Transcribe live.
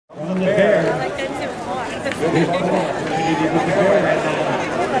From the Bear. Really fun opportunity with the Bear right now.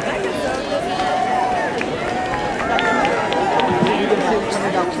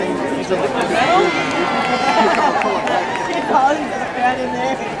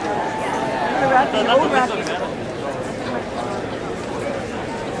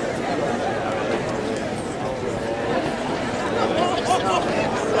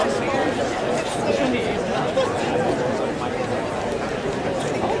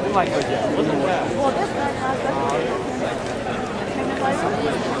 Well, this guy has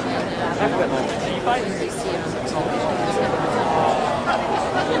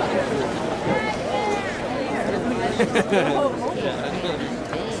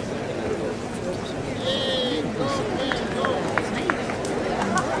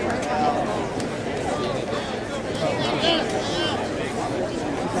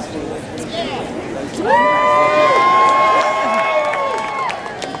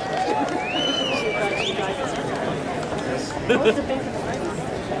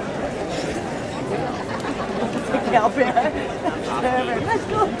Let's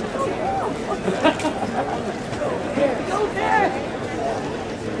go! Go there!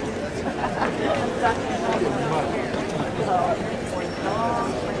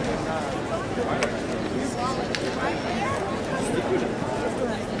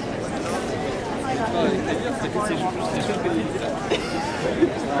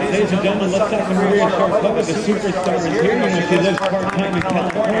 Ladies and gentlemen, let's talk to Maria Sharapova, the superstar is here. You know, she lives part-time in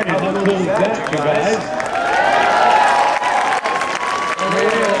California. How cool is that, you guys?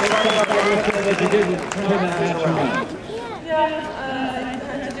 Maria, let's talk about what you did to turn that match around. Yeah, I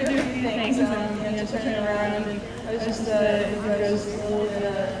had to do a few things, to turn it around, and I was just, a little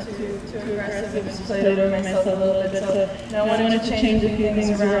bit too aggressive, and just played over myself a little bit, so I wanted to change a few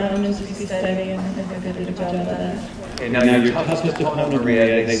things around and just be steady, and I think I did a good job of that. Okay, now your toughest opponent,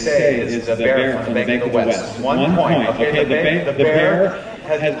 Maria, they say, is the Bear from the Bank of the West. 1 point. Okay, the Bear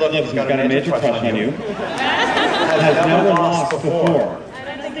has got a major crush on you. Has never lost before. I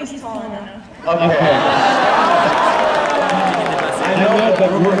don't think he's tall enough. Okay. I know, but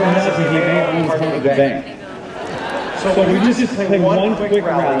rumor has it he may own part of the bank. So we just play one quick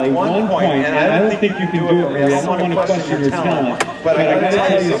rally, 1 point, and I don't think you can do it, Maria. I don't want to question your talent, but I got to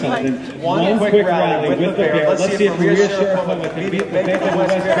tell you something. One quick rally with the Bear. Let's see if Maria Sharapova can beat the Bank of the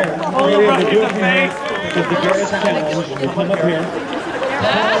West Bear. Maria, we'll do it for her, because the Bear is challenged. We'll come up here.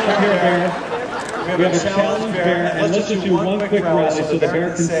 Come up here, Bear. We have a challenge Bear, and let's just do one quick rally so the Bear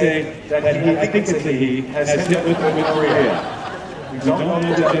can say that he, I think it's a he, has hit with Maria. We don't know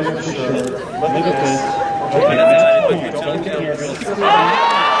the gender for sure. Look at this. Okay, that's point. Don't get nervous.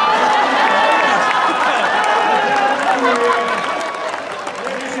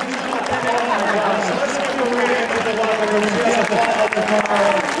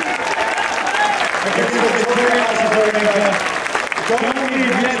 Don't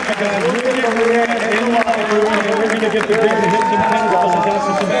leave yet, guys. We're going to get Maria in the locker room, and we're going to get the Bear to hit some tennis balls after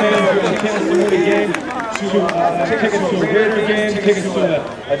some fans who have a chance to win the game, tickets to a Raider game, tickets to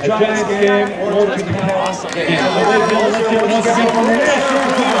a Giants game, or to the Palo Alto game. Let's hear it once again from Maria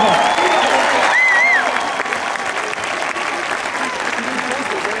Sharapova.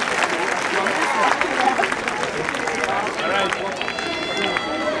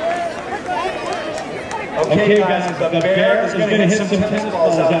 Okay, guys, the Bear is going to hit some tennis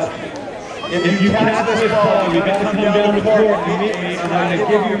balls out. If you catch this ball, you got to come down the court and meet me, and I'm going to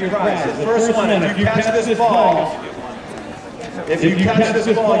give you your prize. The first one, if you catch this ball,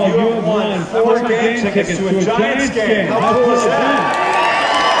 you have won 4 game tickets to a Giants game. How cool is that?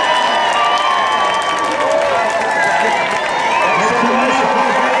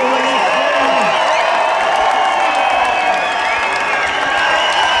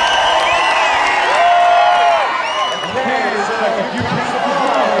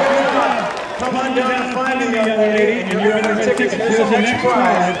 Come on down and find me, young lady, and you're going to win tickets. Here's the next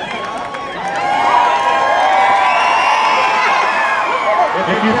prize.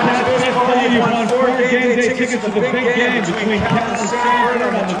 If you catch this ball, you've won 4 game day tickets to the big game between Cal and Stanford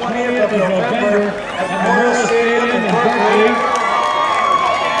on the 20th of November at Memorial Stadium in Berkeley.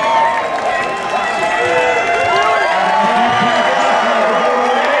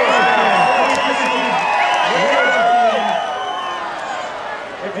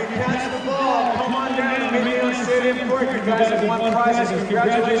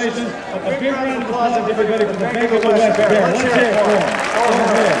 Congratulations. A big round of applause, everybody, from the Bank of the West Bear. Let's hear it for him. Over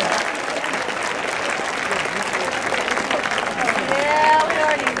here. Yeah, we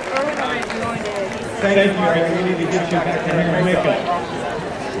already joined it. Thank you, Eric. We need to get you back to hair and makeup.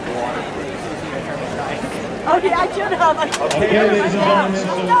 Oh, Okay, I should have. Okay, ladies and gentlemen,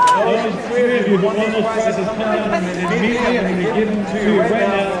 so those three of you who won those prizes, come down immediately. I'm going to give them to you right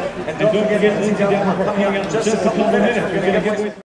now. And don't forget to sit down for coming out in just a couple of minutes. You're going to give away